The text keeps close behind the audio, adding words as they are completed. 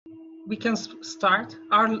we can start.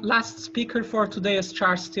 Our last speaker for today is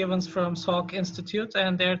Charles Stevens from Salk Institute,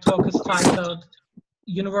 and their talk is titled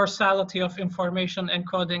Universality of Information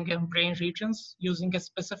Encoding in Brain Regions Using a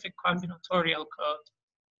Specific Combinatorial Code.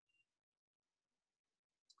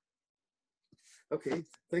 Okay,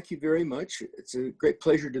 thank you very much. It's a great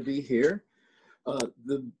pleasure to be here.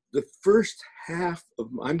 The first half of,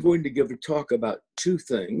 I'm going to give a talk about two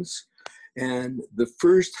things, and the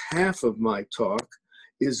first half of my talk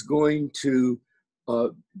is going to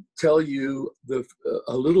tell you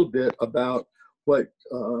a little bit about what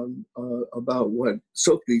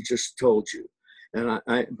Sophie just told you, and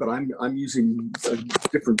I'm using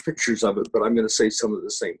different pictures of it, but I'm going to say some of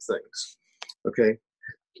the same things. Okay,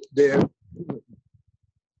 this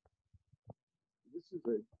is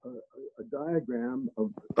a diagram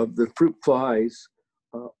of the fruit fly's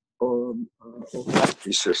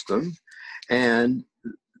olfactory system, and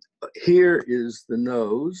here is the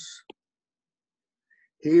nose.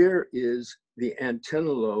 Here is the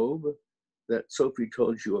antenna lobe that Sophie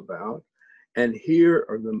told you about, and here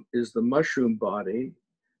is the mushroom body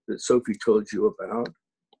that Sophie told you about,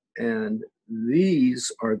 and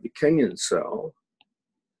these are the Kenyan cell.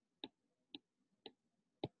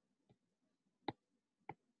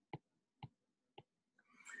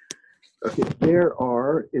 Okay,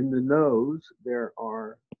 in the nose, there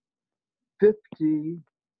are 50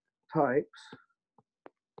 types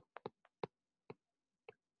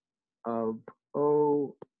of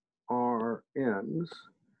ORNs,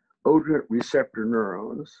 odorant receptor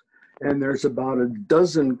neurons, and there's about a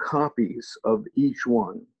dozen copies of each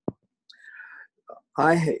one.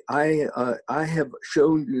 I have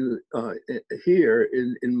shown you here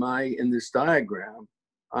in this diagram,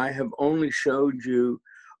 I have only showed you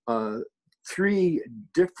three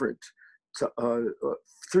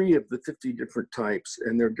of the 50 different types,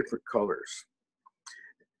 and they're different colors.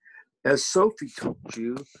 As Sophie told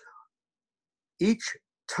you, each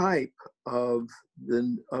type of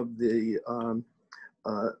the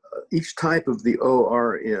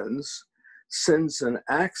ORNs sends an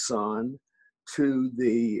axon to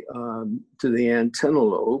the antenna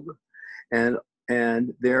lobe, and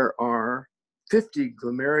there are 50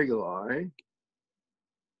 glomeruli.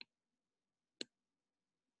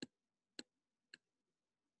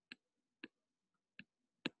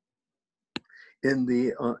 In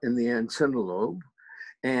the antenna lobe,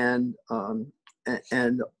 and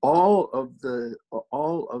all of the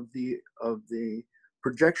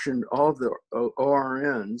projection, all of the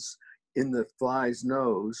ORNs in the fly's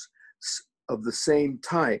nose of the same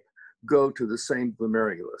type go to the same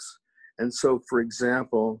glomerulus. And so, for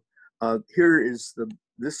example,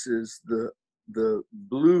 this is the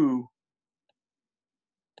blue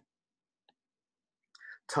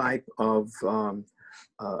type of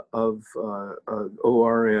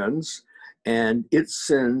ORNs, and it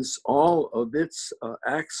sends all of its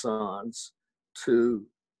axons to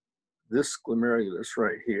this glomerulus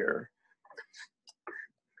right here.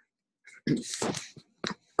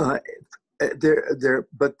 There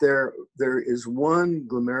is one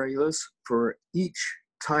glomerulus for each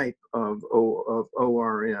type of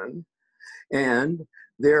ORN, and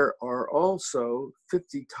there are also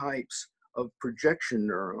 50 types of projection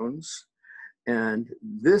neurons. And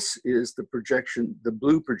this is the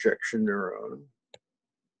blue projection neuron.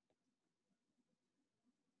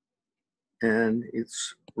 And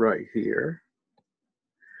it's right here.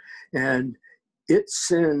 And it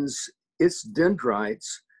sends its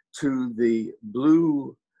dendrites to the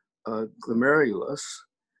blue glomerulus,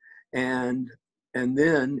 and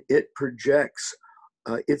then it projects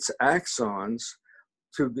its axons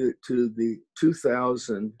to the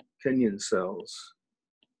 2,000 Kenyan cells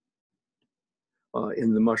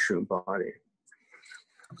in the mushroom body.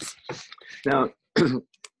 Now,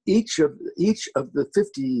 each of the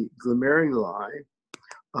 50 glomeruli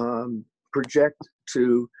project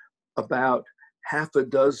to about half a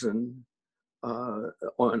dozen,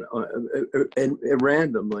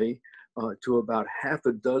 randomly to about half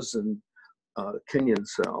a dozen Kenyan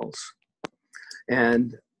cells,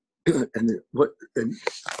 and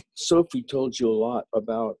Sophie told you a lot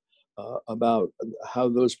about how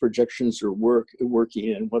those projections are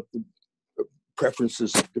working and what the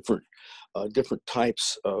preferences of different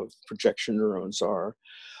types of projection neurons are.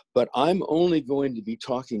 But I'm only going to be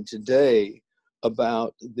talking today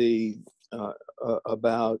about the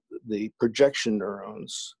projection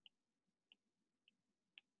neurons.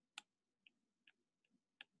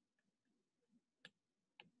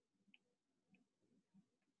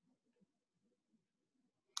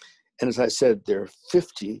 And as I said, there are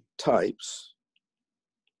 50 types,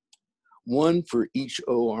 one for each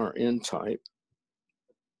ORN type.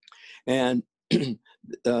 And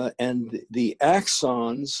and the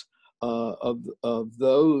axons of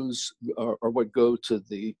those are what go to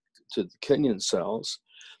the Kenyan cells.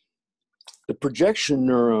 The projection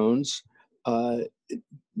neurons, the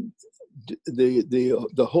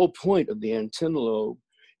whole point of the antennal lobe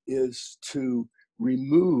is to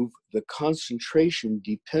remove the concentration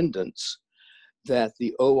dependence that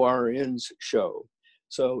the ORNs show.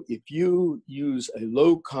 So if you use a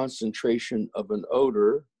low concentration of an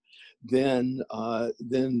odor, then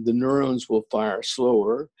the neurons will fire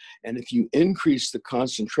slower. And if you increase the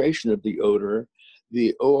concentration of the odor,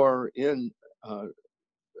 the ORN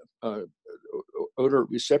odor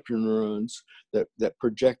receptor neurons that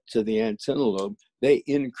project to the antennal lobe, they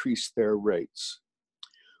increase their rates.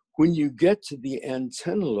 When you get to the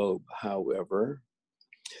antennal lobe, however,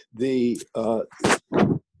 the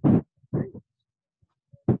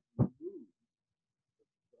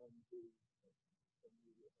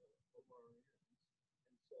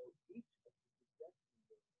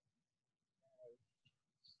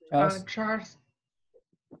Charles,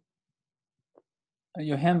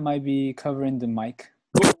 your hand might be covering the mic.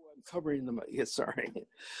 Oh, I'm covering the mic. Yeah, sorry.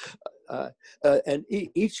 And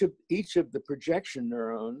each of the projection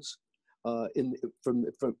neurons coming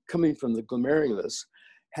from the glomerulus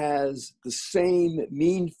has the same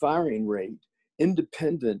mean firing rate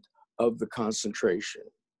independent of the concentration.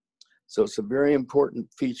 So it's a very important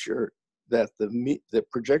feature that the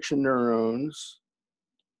projection neurons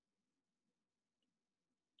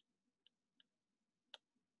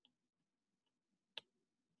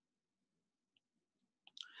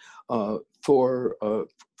for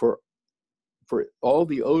all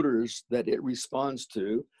the odors that it responds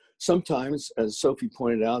to. Sometimes, as Sophie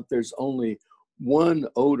pointed out, there's only one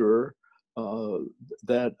odor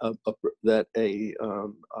that a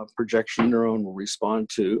projection neuron will respond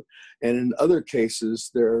to, and in other cases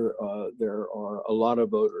there are a lot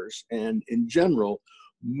of odors. And in general,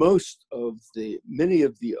 many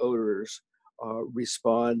of the odors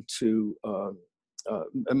respond to.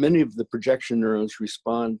 Many of the projection neurons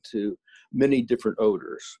respond to many different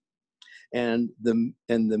odors, and the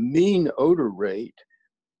mean odor rate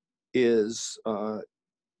is the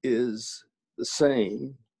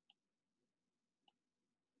same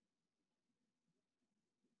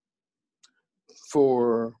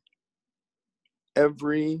for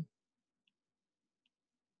every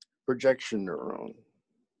projection neuron.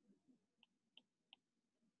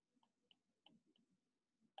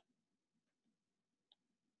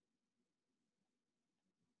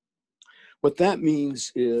 What that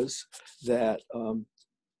means is that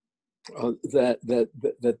that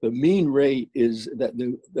the mean rate is that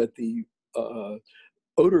the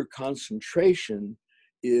odor concentration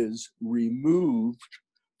is removed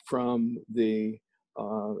from the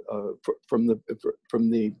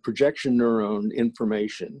projection neuron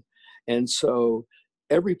information, and so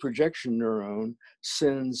every projection neuron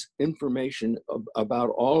sends information about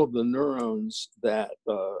all of the neurons that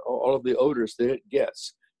all of the odors that it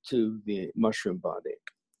gets to the mushroom body.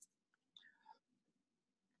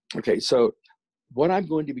 Okay, so what I'm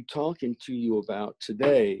going to be talking to you about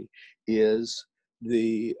today is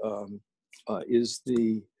the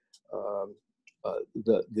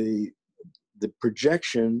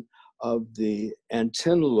projection of the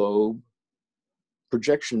antennal lobe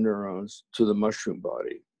projection neurons to the mushroom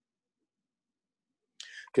body.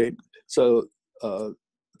 Okay, so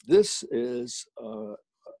this is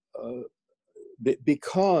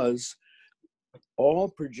because all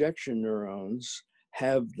projection neurons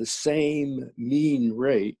have the same mean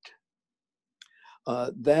rate.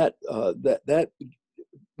 That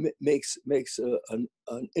makes an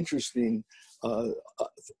interesting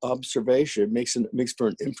observation. Makes for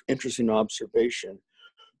an interesting observation,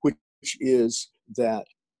 which is that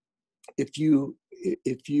if you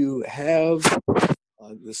have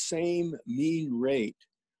the same mean rate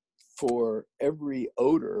for every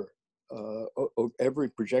odor of every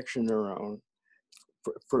projection neuron,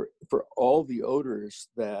 for all the odors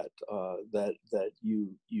that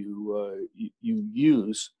you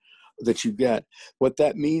use, that you get, what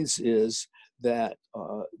that means is that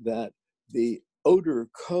that the odor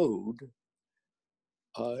code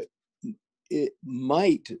it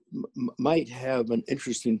might have an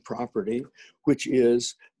interesting property, which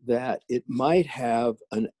is that it might have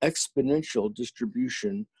an exponential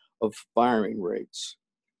distribution of firing rates.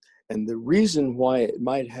 And the reason why it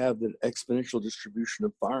might have an exponential distribution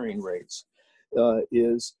of firing rates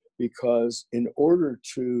is because in order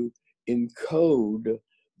to encode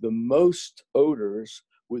the most odors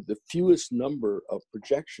with the fewest number of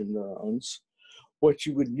projection neurons, what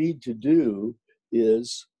you would need to do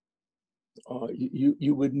is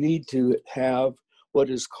you would need to have what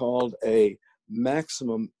is called a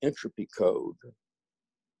maximum entropy code.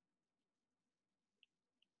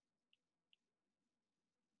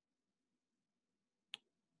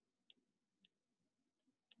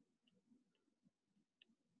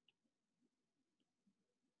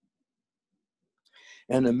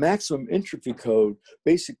 And the maximum entropy code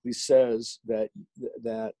basically says that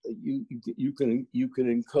you can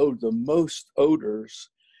encode the most odors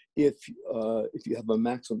if you have a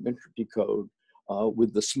maximum entropy code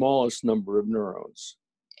with the smallest number of neurons.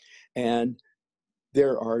 And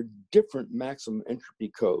there are different maximum entropy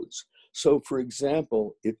codes. So, for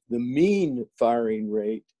example, if the mean firing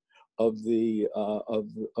rate of the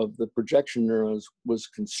projection neurons was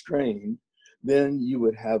constrained, then you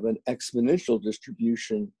would have an exponential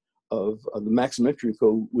distribution of the maximum entropy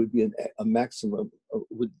code would be a maximum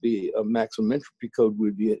entropy code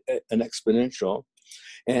would be an exponential.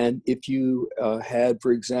 And if you had,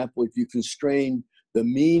 for example, if you constrain the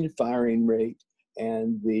mean firing rate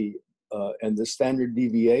and the standard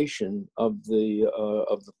deviation of the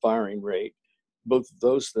firing rate, both of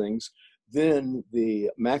those things, then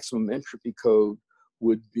the maximum entropy code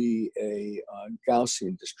would be a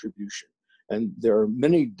Gaussian distribution. And there are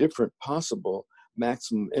many different possible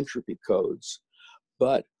maximum entropy codes,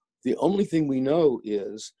 but the only thing we know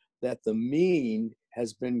is that the mean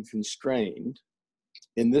has been constrained,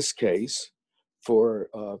 in this case, for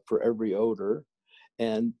every odor.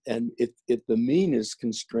 And if the mean is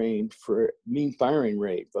constrained, for mean firing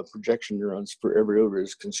rate of projection neurons for every odor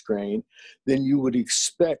is constrained, then you would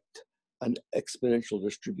expect an exponential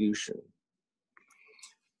distribution.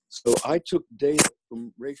 So I took data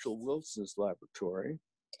from Rachel Wilson's laboratory,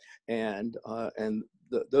 and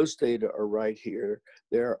those data are right here.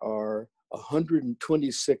 There are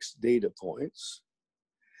 126 data points,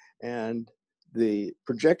 and the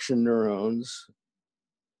projection neurons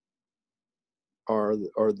are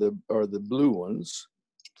the blue ones,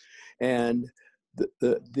 and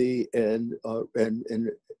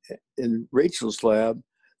in Rachel's lab,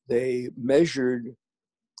 they measured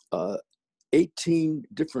 18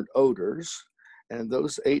 different odors, and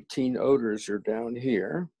those 18 odors are down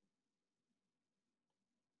here.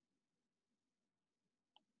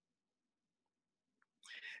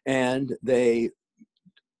 And they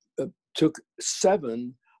took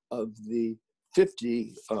 7 of the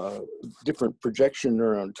 50 different projection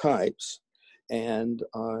neuron types and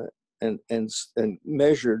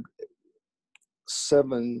measured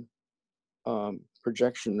 7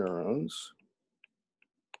 projection neurons.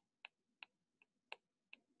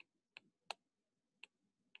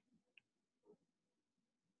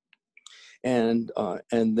 And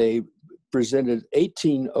they presented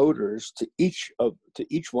 18 odors to each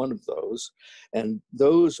one of those, and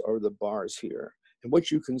those are the bars here. And what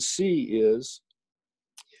you can see is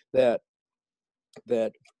that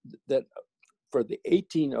for the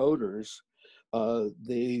 18 odors,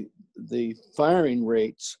 the firing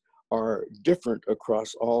rates are different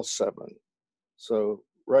across all 7. So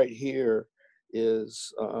right here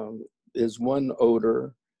is one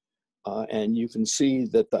odor. And you can see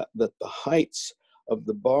that the heights of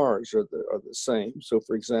the bars are the same. So,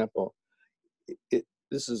 for example,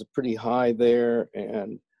 this is pretty high there,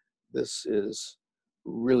 and this is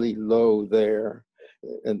really low there,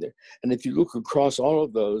 and there. And if you look across all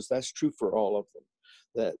of those, that's true for all of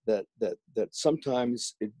them. That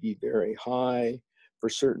sometimes it'd be very high for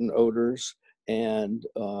certain odors, and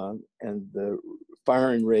the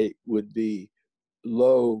firing rate would be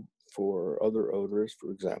low for other odors,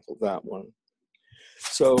 for example, that one.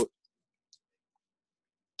 So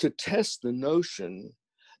to test the notion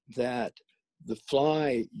that the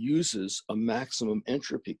fly uses a maximum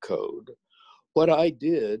entropy code, what I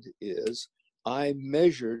did is I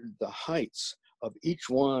measured the heights of each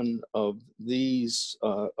one of these,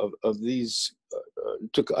 I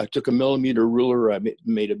took a millimeter ruler, I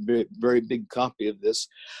made a very big copy of this.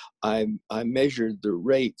 I measured the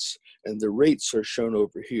rates, and the rates are shown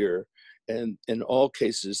over here. And in all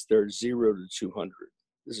cases, they're 0 to 200.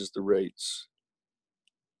 This is the rates.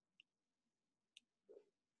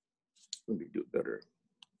 Let me do it better.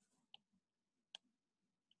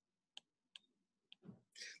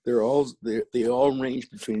 They all range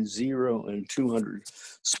between 0 and 200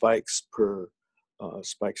 spikes per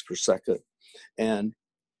second, and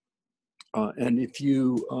if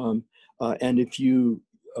you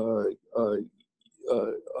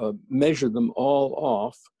measure them all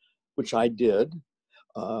off, which I did,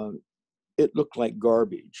 it looked like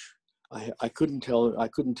garbage. I couldn't tell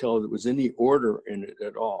there was any order in it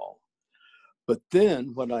at all. But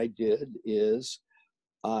then what I did is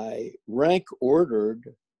I rank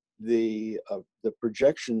ordered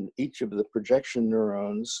projection, each of the projection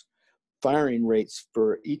neurons, firing rates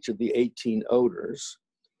for each of the 18 odors,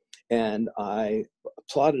 and I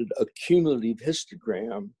plotted a cumulative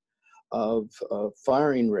histogram of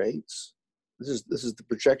firing rates. This is the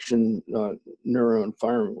projection neuron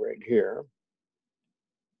firing rate here.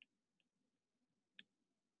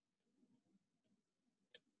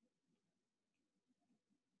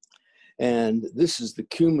 And this is the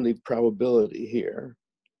cumulative probability here,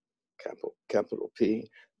 capital P,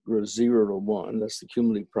 goes 0 to 1. That's the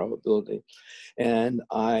cumulative probability. And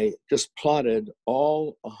I just plotted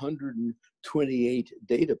all 128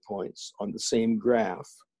 data points on the same graph.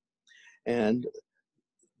 And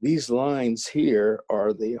these lines here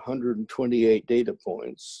are the 128 data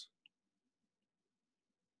points.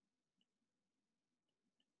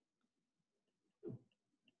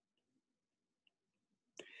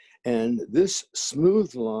 And this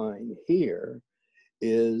smooth line here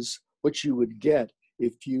is what you would get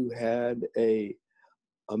if you had a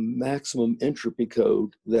maximum entropy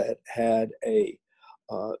code that had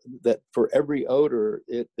that for every odor,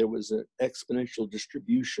 there was an exponential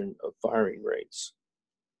distribution of firing rates.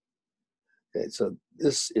 Okay, so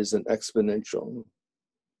this is an exponential.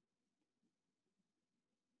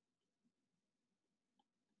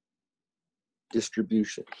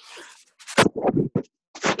 Distribution.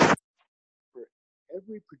 For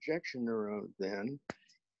every projection neuron, then,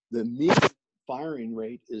 the mean firing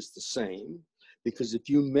rate is the same, because if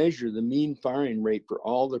you measure the mean firing rate for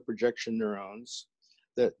all the projection neurons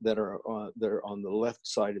that are on the left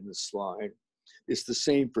side of the slide, it's the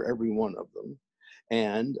same for every one of them.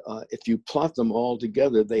 And if you plot them all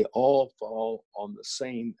together, they all fall on the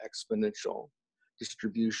same exponential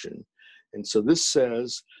distribution. And so this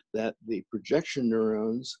says that the projection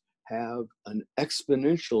neurons have an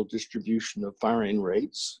exponential distribution of firing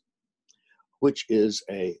rates, which is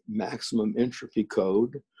a maximum entropy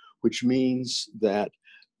code, which means that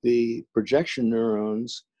the projection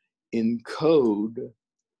neurons encode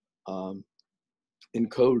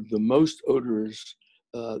the most odors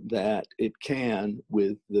that it can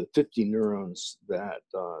with the 50 neurons that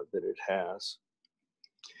it has.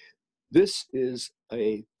 This is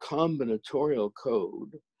a combinatorial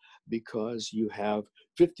code because you have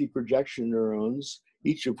 50 projection neurons,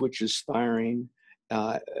 each of which is firing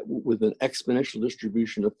with an exponential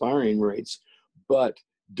distribution of firing rates, but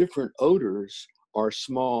different odors are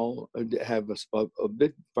small, have a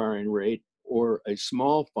big firing rate or a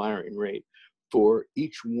small firing rate for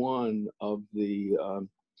each one of the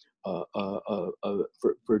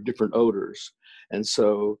for different odors. And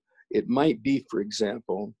so it might be, for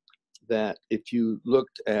example, that if you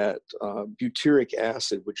looked at butyric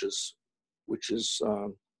acid, which is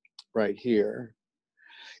right here,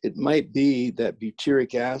 it might be that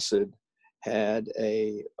butyric acid had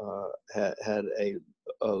a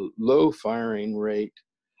low firing rate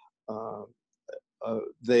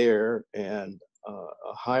there, and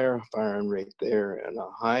a higher firing rate there, and a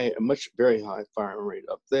very high firing rate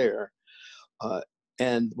up there.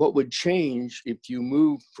 And what would change if you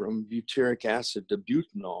move from butyric acid to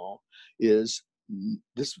butanol is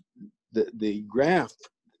the graph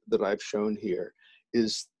that I've shown here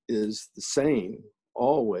is the same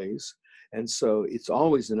always. And so it's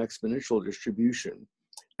always an exponential distribution.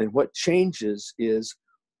 And what changes is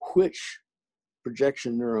which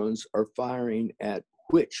projection neurons are firing at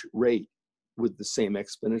which rate with the same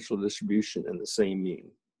exponential distribution and the same mean.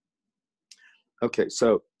 Okay,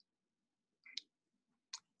 so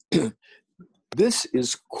this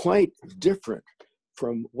is quite different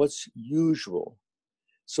from what's usual.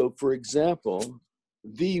 So for example,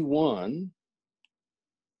 V1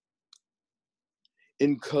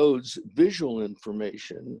 encodes visual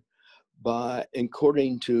information by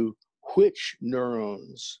according to which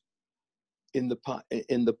neurons in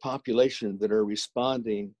the population that are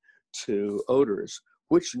responding to odors,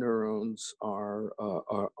 which neurons are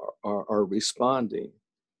responding.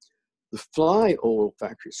 The fly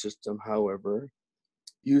olfactory system, however,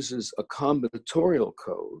 uses a combinatorial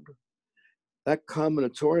code. That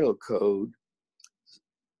combinatorial code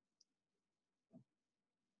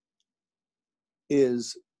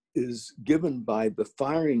is given by the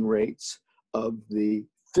firing rates of the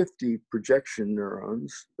 50 projection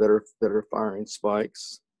neurons that are firing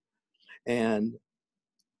spikes, and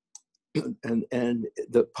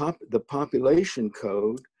the population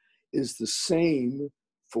code is the same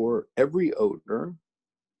for every odor,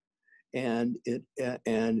 and it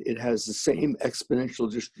has the same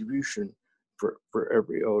exponential distribution for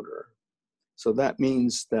every odor. So that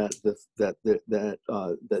means that the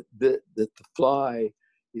fly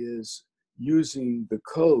is using the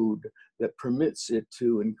code that permits it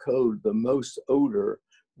to encode the most odor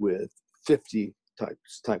with 50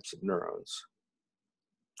 types of neurons.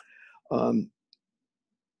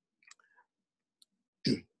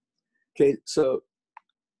 Okay, so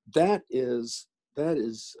that is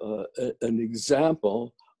an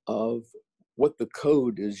example of what the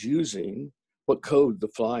code is using, what code the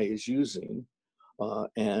fly is using,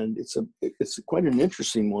 and it's quite an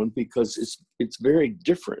interesting one because it's very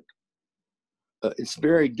different. It's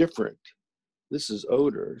very different. This is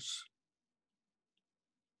odors,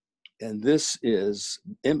 and this is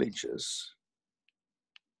images.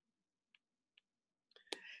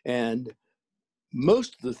 And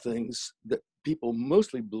most of the things that people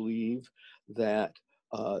mostly believe that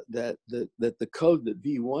that the code that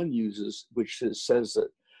V1 uses, which says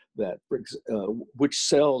that which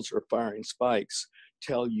cells are firing spikes,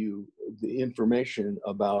 tell you the information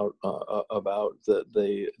about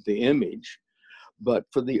the image. But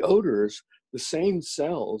for the odors, the same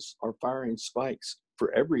cells are firing spikes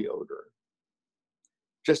for every odor,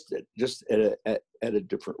 just at a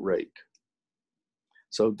different rate.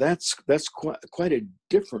 So that's quite a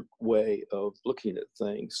different way of looking at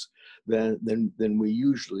things than we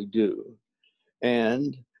usually do.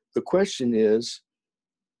 And the question is,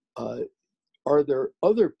 are there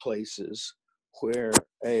other places where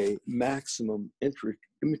a maximum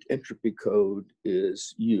entropy code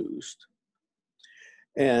is used?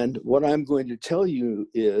 And what I'm going to tell you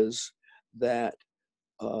is that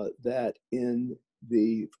that in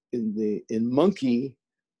monkey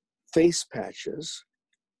face patches,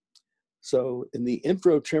 so in the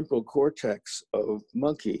infratemporal cortex of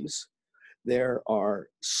monkeys, there are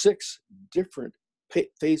 6 different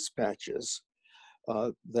face patches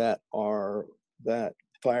that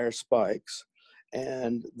fire spikes,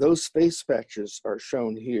 and those face patches are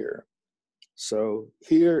shown here. So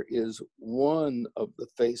here is one of the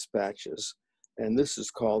face patches, and this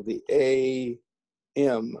is called the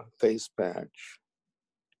AM face patch.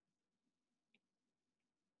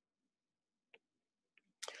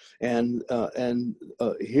 And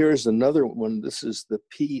here's another one. This is the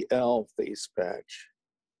PL face patch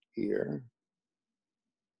here.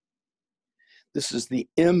 This is the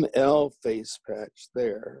ML face patch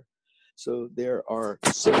there. So there are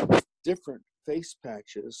 6 different face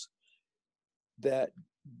patches that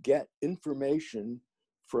get information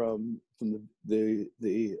from the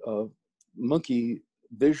monkey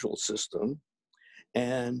visual system,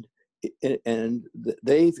 and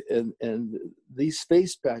these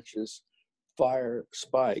face patches fire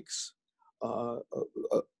spikes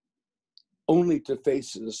only to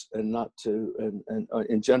faces and not to, and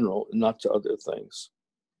in general, not to other things.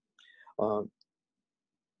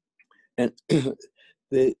 And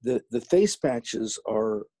the face patches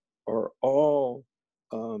are all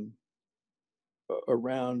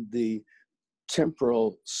around the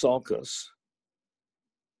temporal sulcus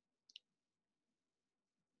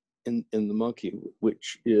in the monkey,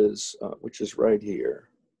 which is right here.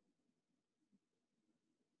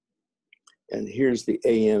 And here's the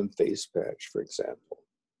AM face patch, for example.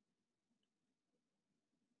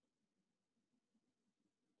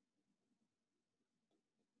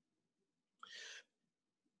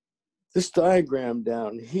 This diagram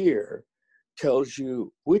down here tells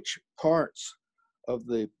you which parts of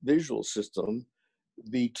the visual system,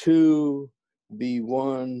 V2,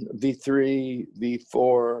 V1, V3,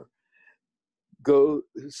 V4,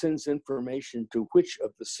 sends information to which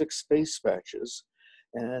of the 6 face patches,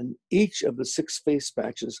 and each of the 6 face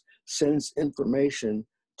patches sends information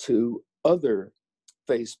to other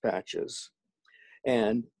face patches.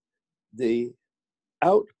 And the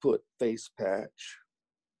output face patch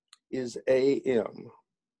is AM.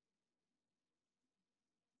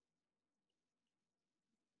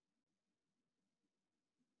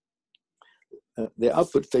 The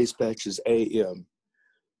output face patch is AM.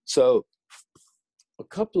 So a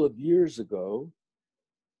couple of years ago,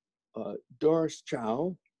 Doris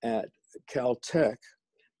Chow at Caltech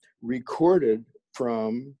recorded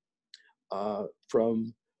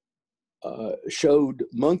showed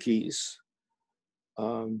monkeys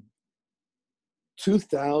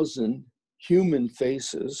 2,000 human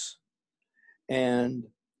faces, and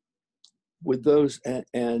with those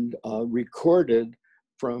and recorded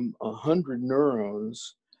from 100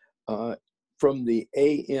 neurons from the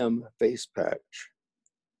AM face patch.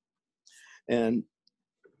 And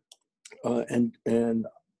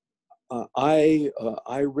I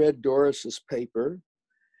read Doris's paper,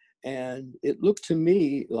 and it looked to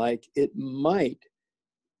me like it might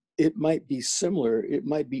be similar. It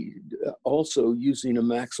might be also using a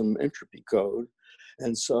maximum entropy code.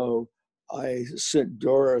 And so I sent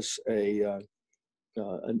Doris a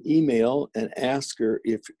an email and ask her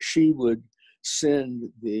if she would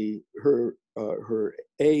send her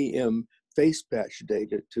AM face patch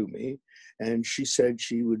data to me, and she said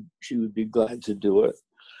she would be glad to do it.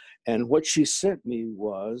 And what she sent me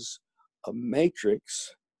was a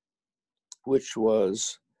matrix, which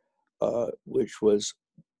was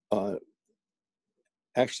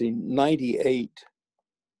actually 98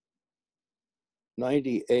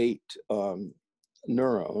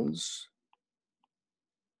 neurons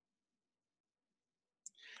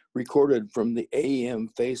recorded from the AM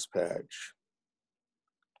face patch.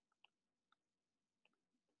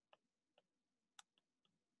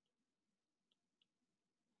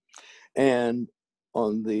 And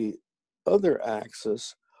on the other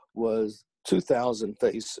axis was 2,000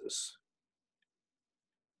 faces.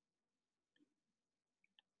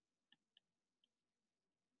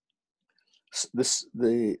 The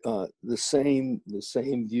same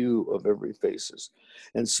view of every faces.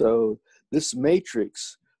 And so this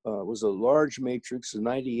matrix was a large matrix,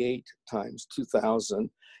 98 times 2,000,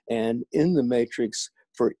 and in the matrix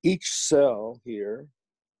for each cell here,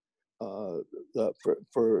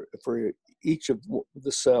 for each of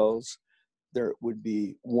the cells, there would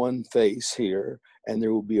be one face here, and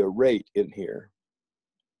there will be a rate in here.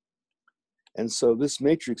 And so this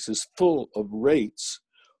matrix is full of rates,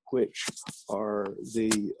 which are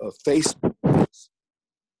the face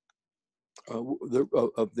of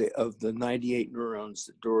the 98 neurons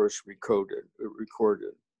that Doris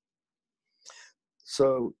recorded.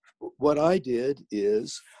 So what I did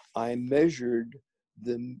is I measured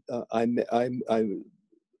I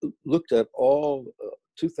looked at all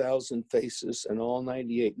 2,000 faces and all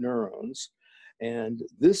 98 neurons, and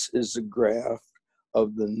this is a graph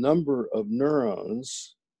of the number of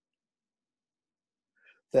neurons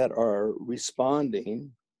that are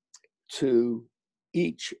responding to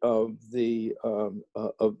each of the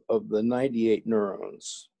 98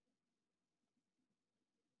 neurons.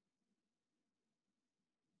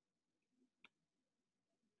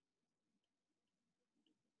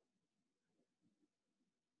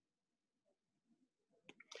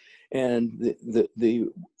 And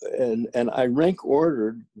and I rank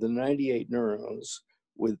ordered the 98 neurons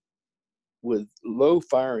with low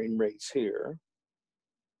firing rates here,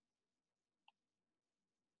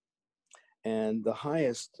 and the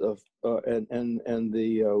highest of and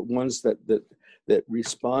the ones that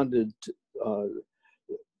responded to,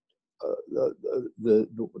 the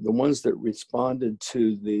ones that responded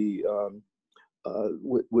to the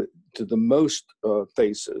to the most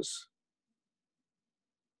faces,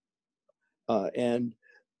 and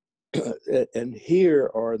here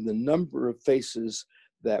are the number of faces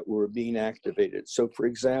that were being activated. So, for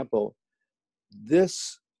example,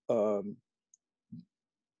 this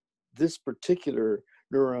this particular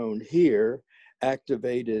neuron here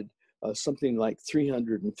activated something like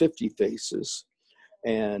 350 faces,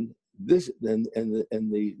 and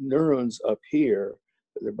the neurons up here,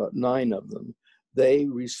 there are about 9 of them, they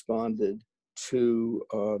responded to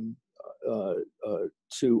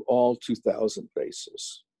all 2,000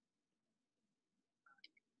 faces.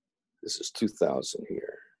 This is 2,000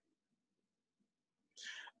 here.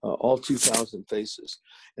 All 2,000 faces.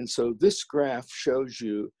 And so this graph shows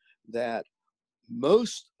you that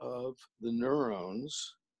most of the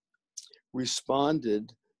neurons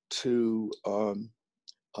responded to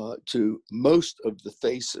most of the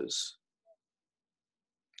faces,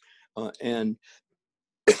 and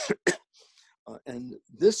and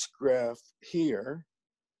this graph here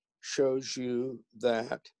shows you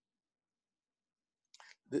that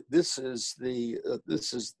this is the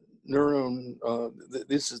neuron.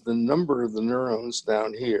 This is the number of the neurons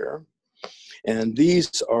down here, and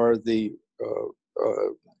these are the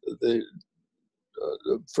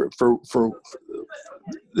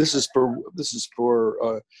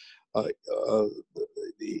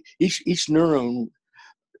each neuron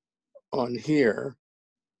on here,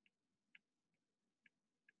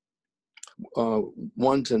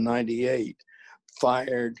 1 to 98,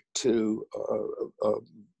 fired to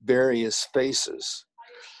various faces,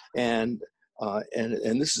 and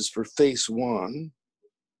this is for face 1.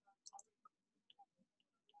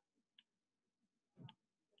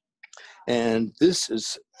 And this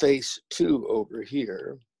is face 2 over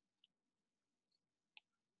here.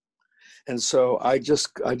 And so I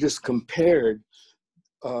just compared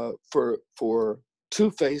for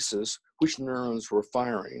 2 faces which neurons were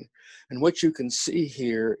firing. And what you can see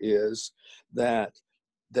here is that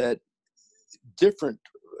different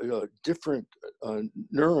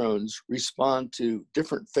neurons respond to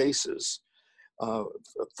different faces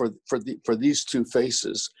for these 2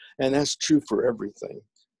 faces, and that's true for everything.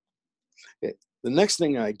 The next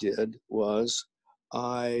thing I did was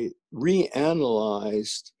I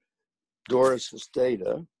reanalyzed Doris's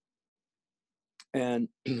data. And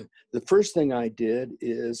the first thing I did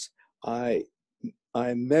is I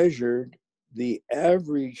measured the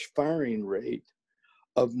average firing rate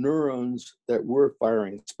of neurons that were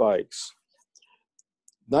firing spikes.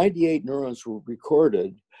 98 neurons were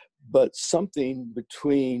recorded, but something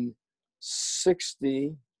between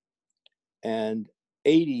 60 and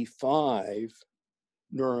 85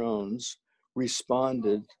 neurons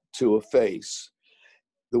responded to a face.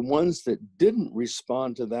 The ones that didn't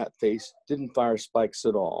respond to that face didn't fire spikes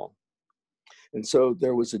at all. And so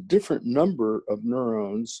there was a different number of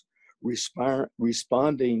neurons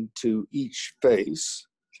responding to each face.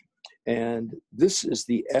 And this is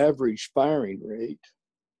the average firing rate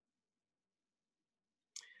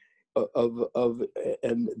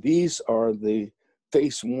and these are the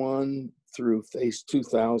face 1 through face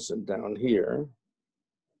 2000 down here.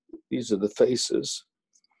 These are the faces.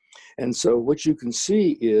 And so what you can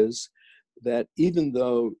see is that even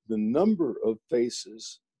though the number of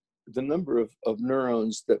faces, the number of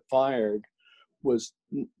neurons that fired was,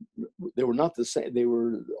 they were not the same. They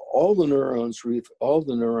were all the neurons,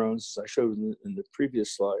 as I showed in the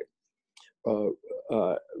previous slide,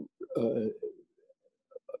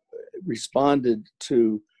 responded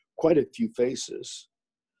to quite a few faces,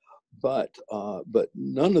 but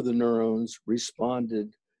none of the neurons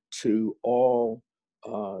responded to all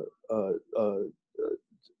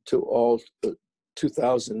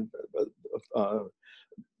 2000.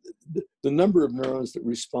 The number of neurons that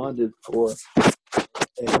responded for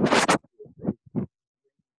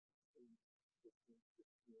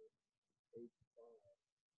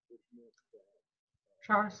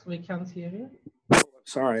Charles, we can't hear you.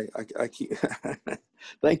 Sorry, I keep.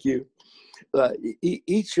 Thank you.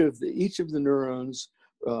 Each of the neurons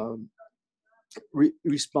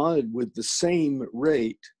responded with the same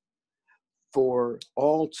rate for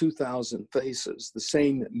all 2000 faces, the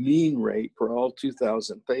same mean rate for all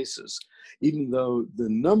 2000 faces, even though the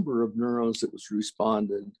number of neurons that was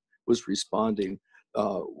responding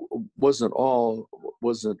wasn't all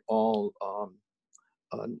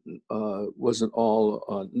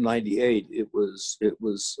 98. It was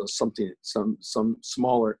some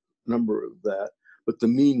smaller number of that, but the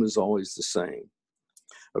mean was always the same.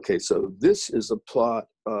 Okay, so this is a plot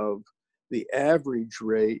of the average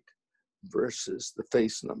rate versus the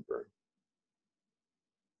face number.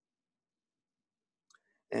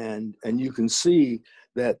 And you can see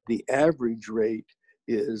that the average rate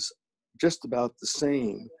is just about the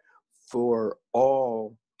same for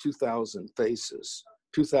all 2000 faces,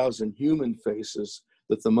 2000 human faces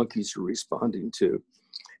that the monkeys were responding to.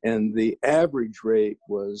 And the average rate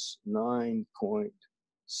was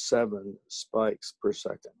 9.7 spikes per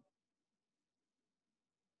second.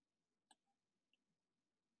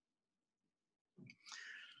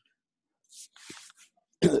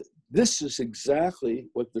 This is exactly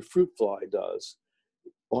what the fruit fly does.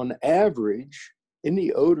 On average, in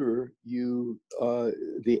the odor,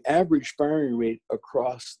 the average firing rate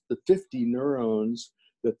across the 50 neurons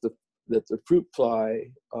that the fruit fly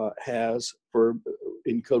has for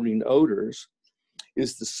encoding odors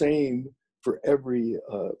is the same for every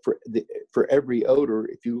odor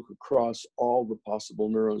if you look across all the possible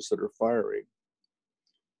neurons that are firing.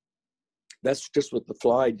 That's just what the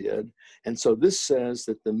fly did. And so this says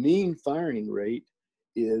that the mean firing rate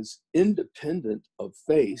is independent of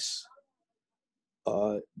face.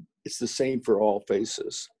 It's the same for all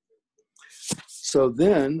faces. So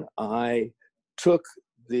then I took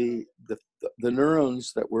the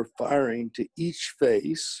neurons that were firing to each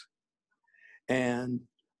face, and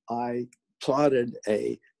I plotted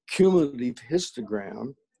a cumulative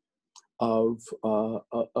histogram of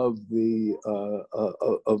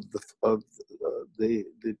the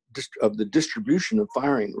distribution of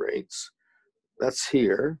firing rates. That's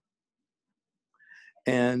here,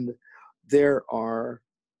 and there are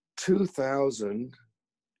 2000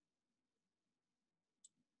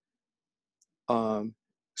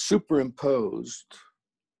 superimposed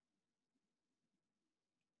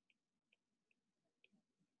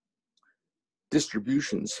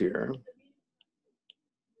distributions here.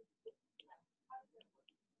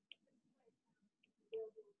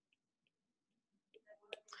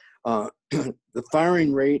 The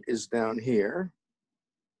firing rate is down here,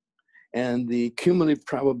 and the cumulative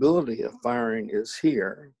probability of firing is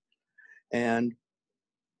here, and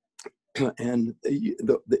the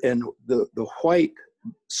white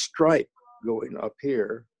stripe going up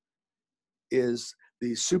here is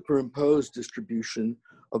the superimposed distribution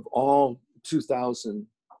of all 2000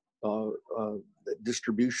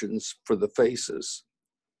 distributions for the faces.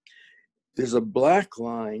 There's a black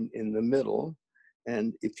line in the middle,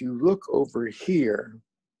 and if you look over here,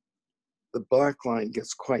 the black line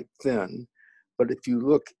gets quite thin, but if you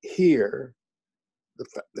look here,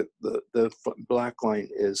 the black line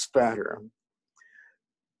is fatter.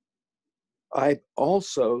 I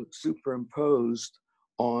also superimposed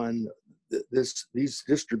on these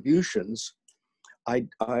distributions, I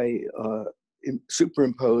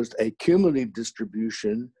superimposed a cumulative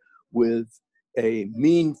distribution with a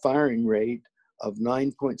mean firing rate of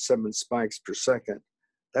 9.7 spikes per second.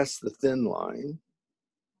 That's the thin line.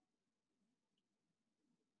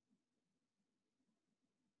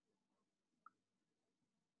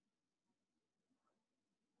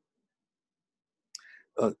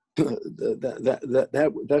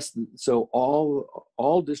 So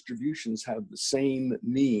all distributions have the same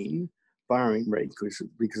mean firing rate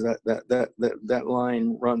because that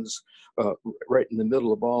line runs right in the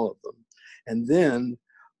middle of all of them. And then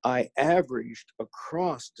I averaged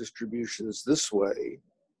across distributions this way,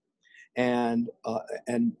 and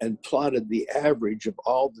plotted the average of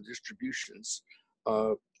all the distributions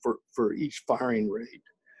for each firing rate.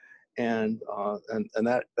 And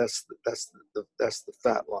that's the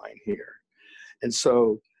fat line here. And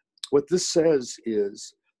so what this says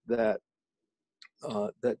is that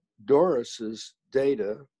that Doris's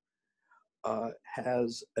data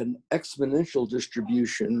has an exponential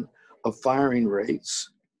distribution of firing rates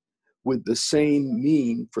with the same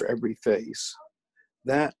mean for every face.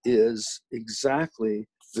 That is exactly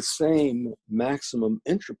the same maximum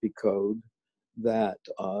entropy code that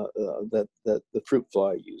the fruit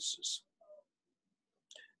fly uses.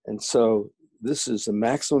 And so this is a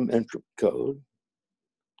maximum entropy code.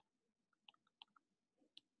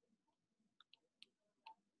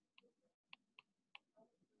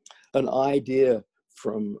 An idea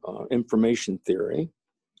from information theory,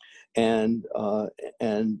 and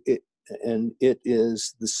it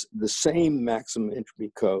is the same maximum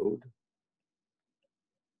entropy code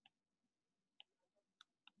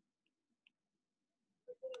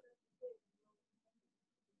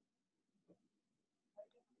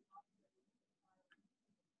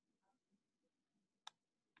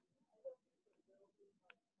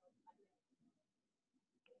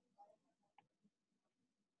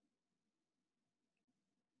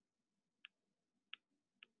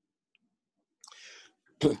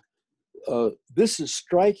this is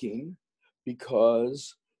striking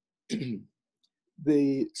because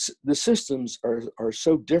the systems are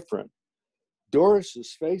so different.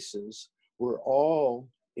 Doris's faces were all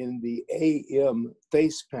in the AM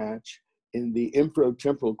face patch in the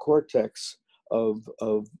infratemporal cortex of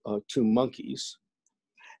two monkeys,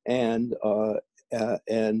 and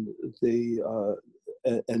the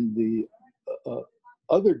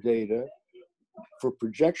other data for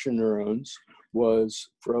projection neurons was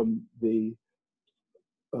from the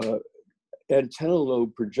antennal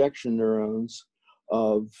lobe projection neurons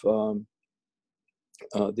of the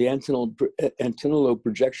antennal lobe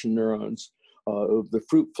projection neurons of the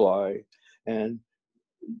fruit fly. And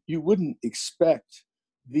you wouldn't expect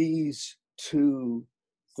these two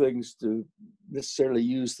things to necessarily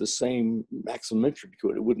use the same maximum entropy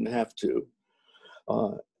code. It wouldn't have to.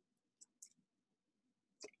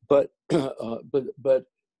 But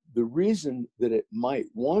the reason that it might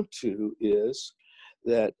want to is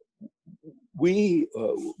that we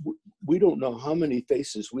don't know how many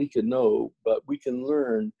faces we can know, but we can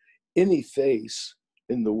learn any face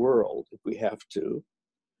in the world if we have to.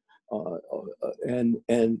 And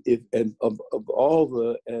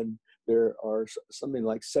there are something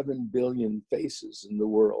like 7 billion faces in the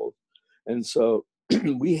world, and so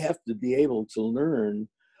we have to be able to learn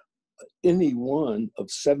any one of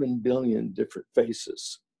 7 billion different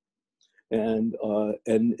faces, and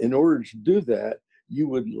in order to do that, you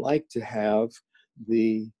would like to have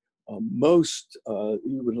the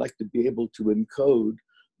you would like to be able to encode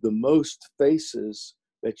the most faces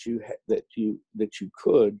that you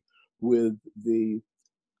could with the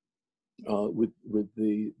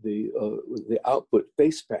output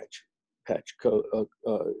face patch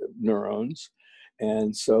neurons,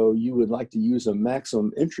 and so you would like to use a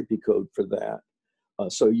maximum entropy code for that,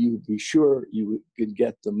 so you'd be sure you could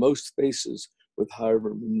get the most faces with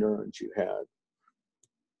however many neurons you had.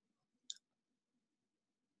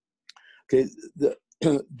 Okay,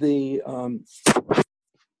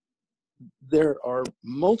 there are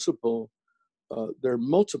multiple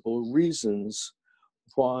reasons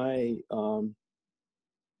why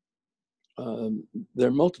there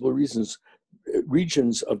are multiple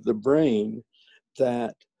regions of the brain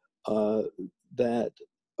that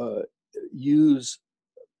use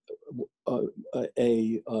a,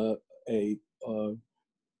 a, a,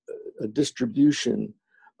 a distribution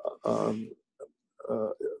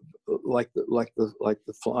like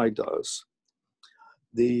the fly does.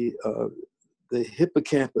 The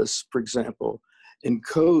hippocampus, for example,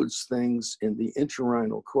 encodes things in the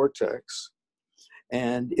entorhinal cortex,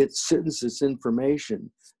 and it sends its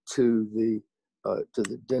information to the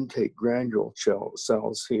dentate granule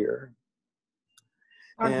cells here.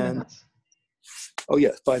 5 And minutes. oh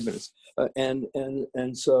yeah, 5 minutes. And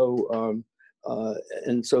so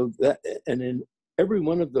that, and in every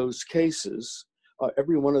one of those cases,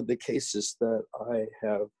 every one of the cases that I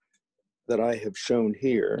have shown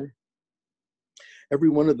here, every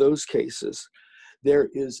one of those cases, there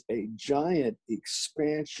is a giant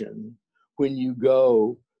expansion when you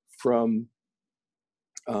go from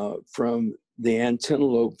the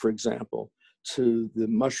antennal lobe, for example, to the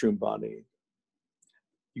mushroom body.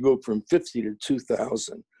 You go from 50 to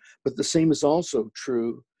 2,000. But the same is also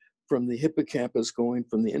true from the hippocampus going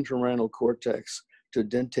from the entorhinal cortex to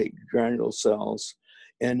dentate granule cells,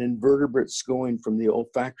 and invertebrates going from the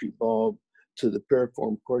olfactory bulb to the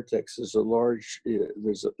piriform cortex is a large,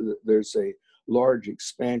 there's a large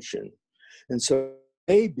expansion. And so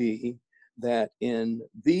it may be that in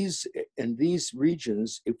these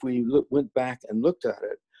regions, if we went back and looked at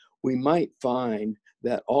it, we might find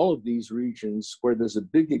that all of these regions where there's a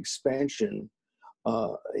big expansion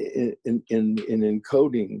in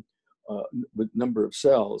encoding with number of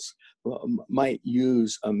cells might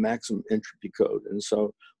use a maximum entropy code. And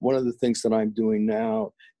so one of the things that I'm doing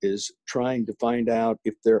now is trying to find out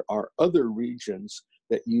if there are other regions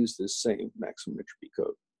that use this same maximum entropy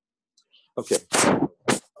code. Okay,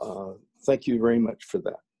 thank you very much for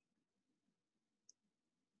that.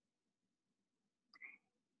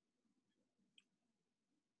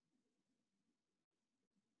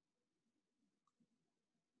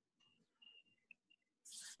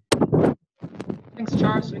 Thanks,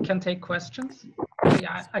 Charles. We can take questions.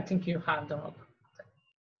 Yeah, I think you have them up.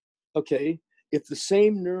 Okay, if the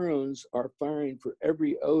same neurons are firing for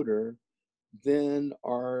every odor, then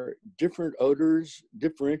are different odors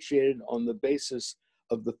differentiated on the basis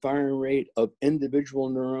of the firing rate of individual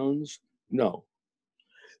neurons? No.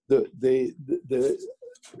 The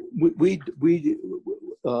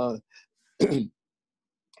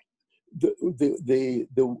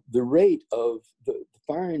rate of the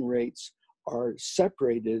firing rates are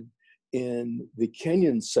separated in the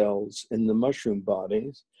Kenyan cells in the mushroom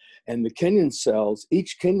bodies, and the Kenyan cells,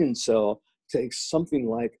 each Kenyan cell takes something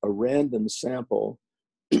like a random sample.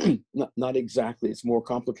 not exactly, it's more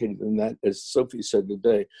complicated than that, as Sophie said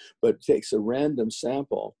today, but takes a random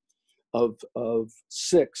sample of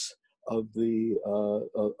 6 of the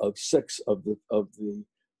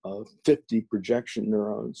 50 projection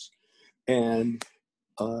neurons, and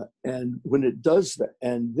when it does that,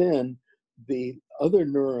 and then the other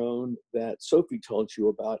neuron that Sophie told you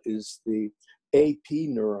about is the AP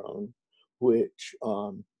neuron, which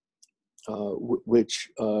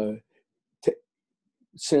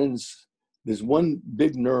sends, there's one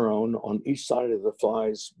big neuron on each side of the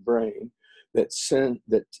fly's brain that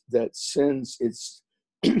sends its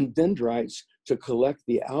dendrites to collect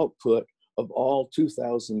the output of all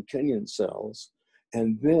 2,000 Kenyan cells,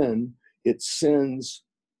 and then it sends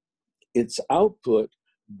its output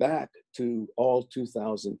back to all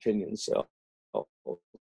 2,000 Kenyan cells.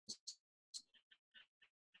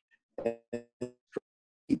 And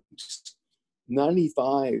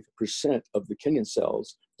 95% of the Kenyan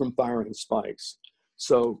cells from firing spikes.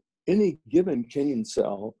 So any given Kenyan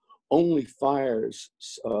cell only fires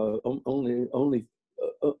only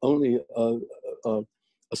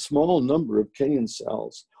a small number of Kenyan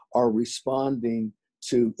cells are responding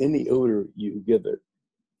to any odor you give it.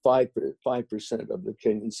 5% of the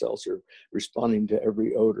Kenyan cells are responding to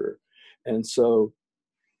every odor, and so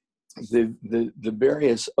the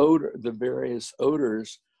various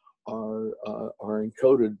odors are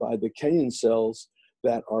encoded by the Kenyan cells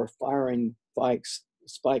that are firing spikes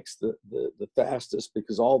the fastest,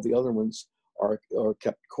 because all the other ones are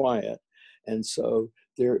kept quiet. And so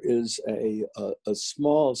there is a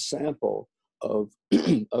small sample of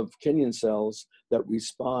of Kenyan cells that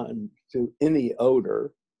respond to any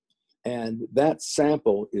odor, and that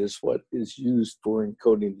sample is what is used for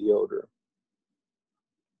encoding the odor.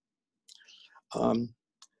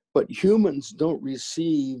 But humans don't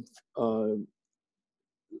receive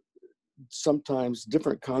sometimes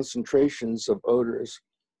different concentrations of odors.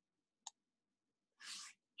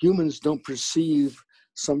 Humans don't perceive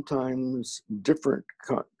sometimes different,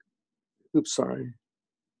 oops, sorry.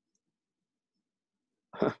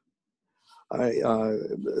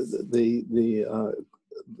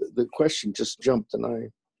 the question just jumped and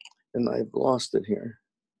I've lost it here.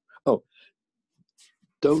 Oh,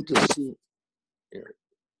 don't deceive.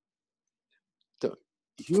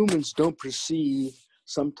 Humans don't perceive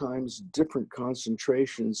sometimes different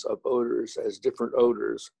concentrations of odors as different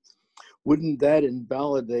odors. Wouldn't that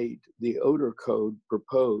invalidate the odor code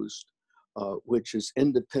proposed, which is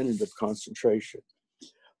independent of concentration?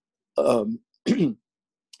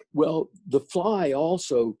 Well, the fly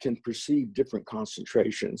also can perceive different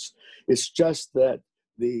concentrations. It's just that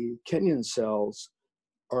the Kenyan cells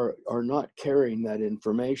are not carrying that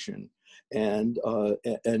information, and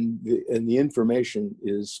the information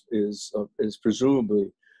is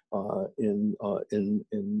presumably in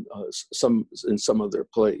some other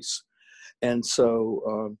place, and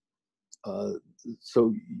so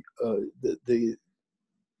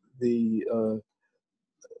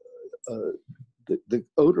the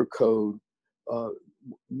odor code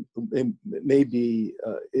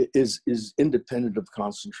is independent of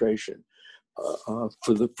concentration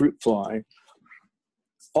for the fruit fly.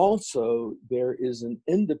 Also, there is an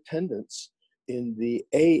independence in the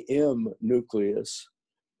AM nucleus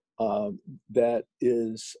that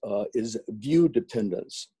is view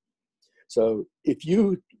dependence. So if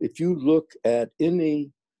you look at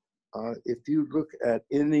any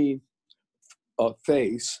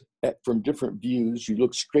face from different views, you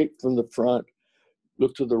look straight from the front,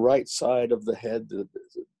 look to the right side of the head, the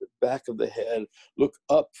back of the head, look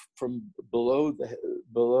up from below the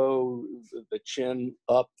chin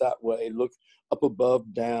up that way, look up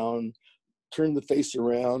above down, turn the face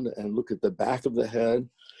around and look at the back of the head.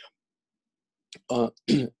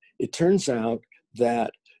 It turns out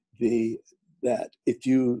that if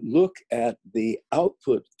you look at the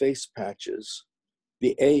output face patches,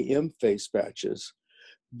 the AM face patches,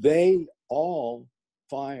 they all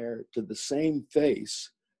fire to the same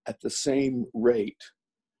face at the same rate,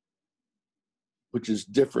 which is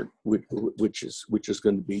different, which is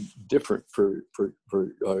going to be different for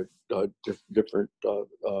different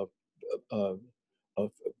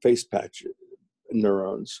face patch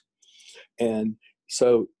neurons. And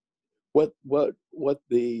so what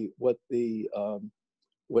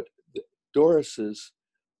Doris's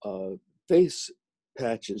face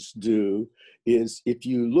patches do is, if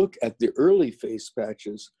you look at the early face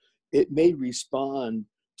patches, it may respond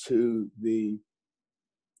to the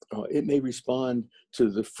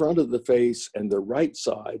front of the face and the right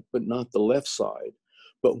side, but not the left side.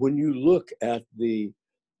 But when you look at the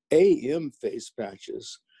AM face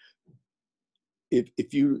patches,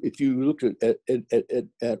 if you looked at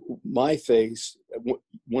my face,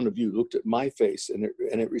 one of you looked at my face and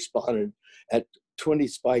it responded at 20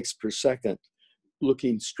 spikes per second,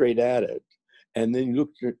 looking straight at it, and then you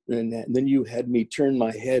looked at, and then you had me turn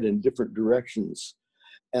my head in different directions.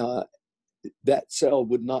 That cell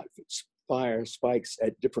would not fire spikes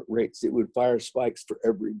at different rates. It would fire spikes for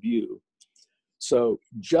every view. So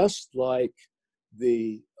just like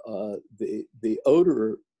the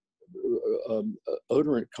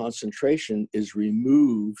odorant concentration is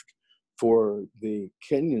removed for the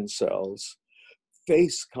Kenyan cells,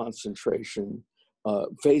 face concentration,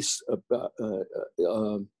 face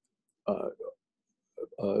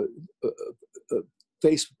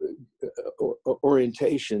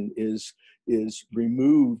orientation is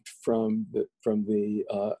removed from the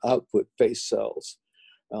output face cells,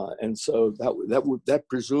 and so that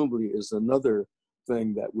presumably is another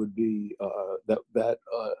thing that would be that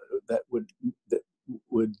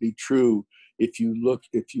would be true if you looked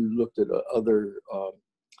at other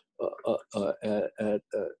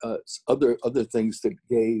things that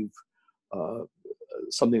gave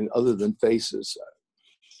something other than faces.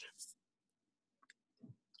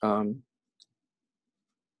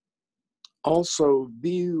 Also,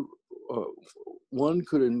 one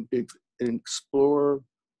could explore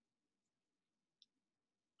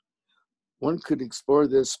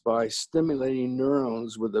this by stimulating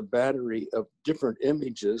neurons with a battery of different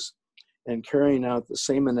images and carrying out the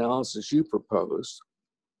same analysis you proposed.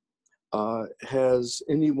 Has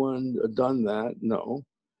anyone done that? No.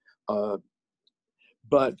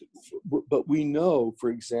 But we know, for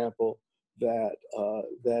example, that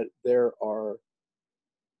there are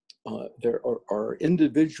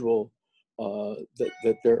individual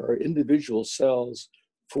cells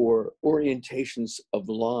for orientations of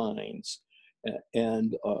lines,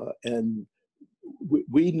 and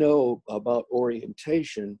we know about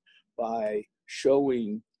orientation by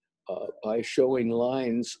showing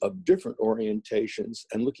lines of different orientations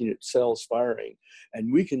and looking at cells firing,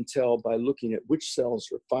 and we can tell by looking at which cells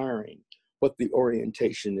are firing what the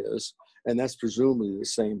orientation is, and that's presumably the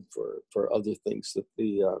same for other things that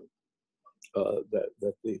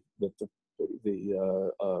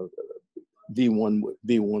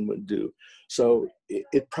V1 would do. So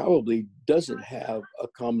it probably doesn't have a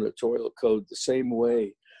combinatorial code the same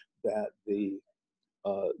way that the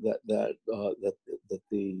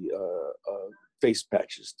face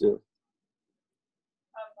patches do.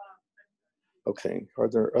 Okay, are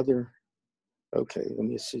there other? Okay, let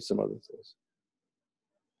me see some other things.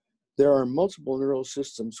 There are multiple neural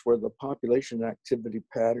systems where the population activity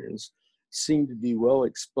patterns seem to be well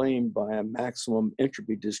explained by a maximum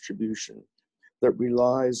entropy distribution that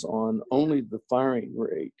relies on only the firing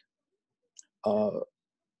rate,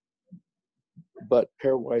 but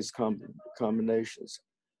pairwise combinations.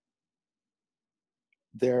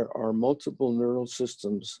 There are multiple neural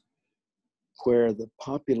systems where the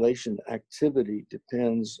population activity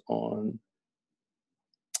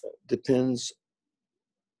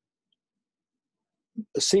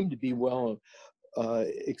seem to be well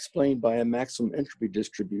explained by a maximum entropy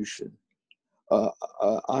distribution.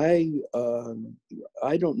 I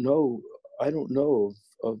don't know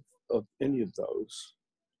of any of those.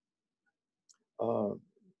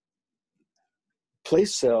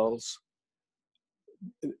 Place cells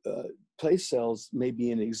may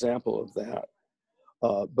be an example of that,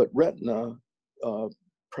 but retina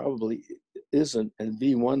probably isn't, and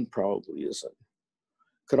V1 probably isn't.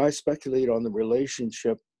 Could I speculate on the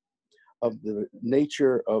relationship of the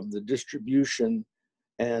nature of the distribution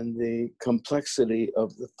and the complexity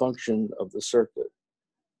of the function of the circuit?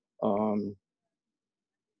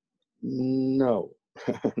 No,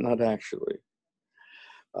 not actually.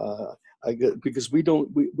 Because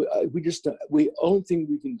the only thing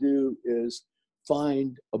we can do is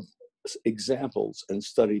find examples and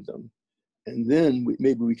study them, and then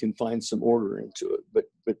maybe we can find some order into it. But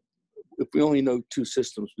if we only know two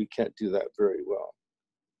systems, we can't do that very well.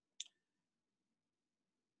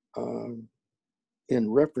 In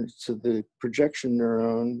reference to the projection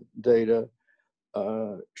neuron data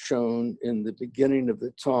shown in the beginning of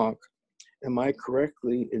the talk, am I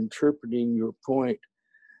correctly interpreting your point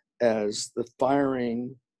as the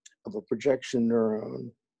firing of a projection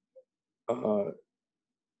neuron,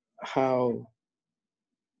 how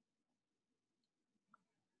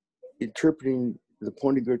interpreting the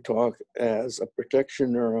point of your talk as a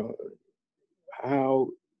projection neuron,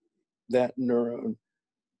 how that neuron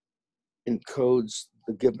encodes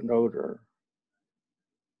the given odor?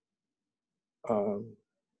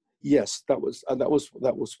 Yes, that was what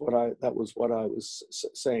I was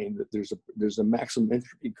saying, that there's a maximum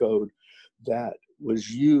entropy code that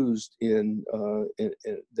was used in the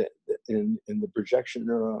projection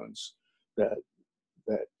neurons that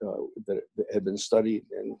have been studied,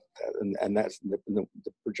 and that's the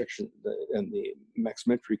projection, and the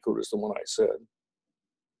maximum entropy code is the one I said.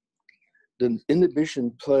 Did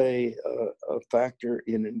inhibition play a factor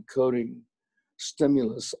in encoding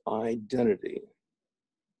stimulus identity?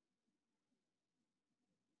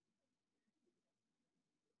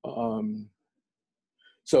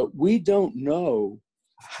 So we don't know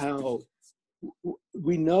how.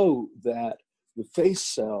 We know that the face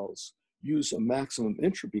cells use a maximum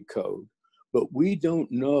entropy code, but we don't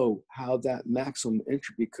know how that maximum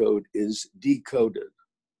entropy code is decoded.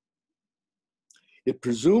 It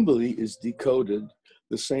presumably is decoded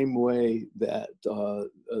the same way that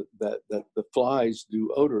that the flies do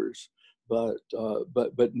odors, but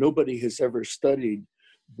nobody has ever studied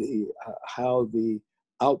how the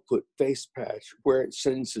output face patch, where it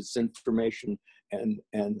sends its information, and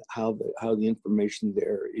how the information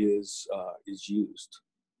there is used.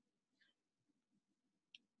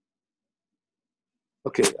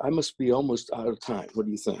 Okay, I must be almost out of time. What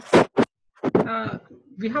do you think?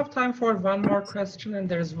 We have time for one more question, and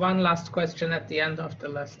there's one last question at the end of the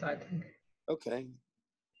list, I think. Okay.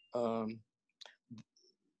 The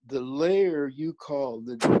layer you call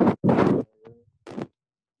the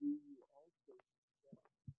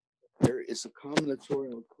there is a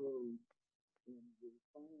combinatorial code in the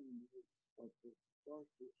defining of the Salk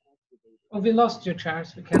activator. Oh, we lost you,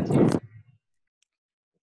 Charles. We can't hear you.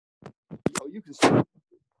 Oh, you can see it.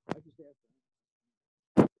 I just have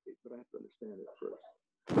to, but I have to understand it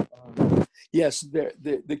first. Yes,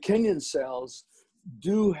 the Kenyan cells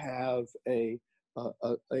do have a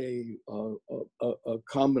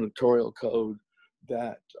combinatorial code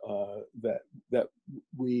that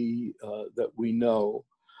we know,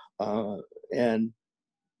 and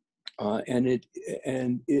it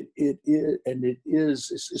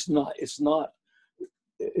is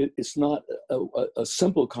not a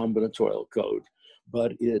simple combinatorial code,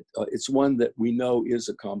 but it's one that we know is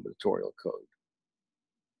a combinatorial code.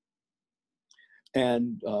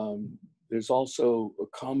 And there's also a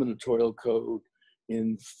combinatorial code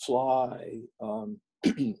in fly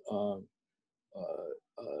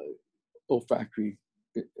olfactory.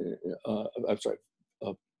 I'm sorry,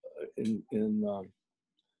 in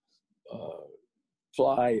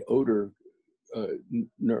fly odor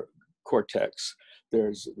cortex. There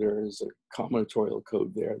is a combinatorial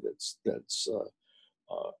code there that's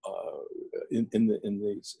in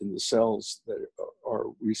the cells that are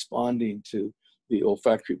responding to the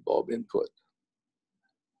olfactory bulb input.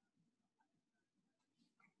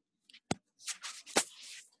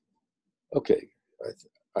 Okay,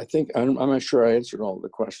 I think I'm not sure I answered all the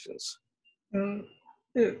questions.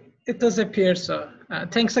 It does appear so.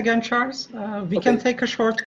 Thanks again, Charles. We can take a short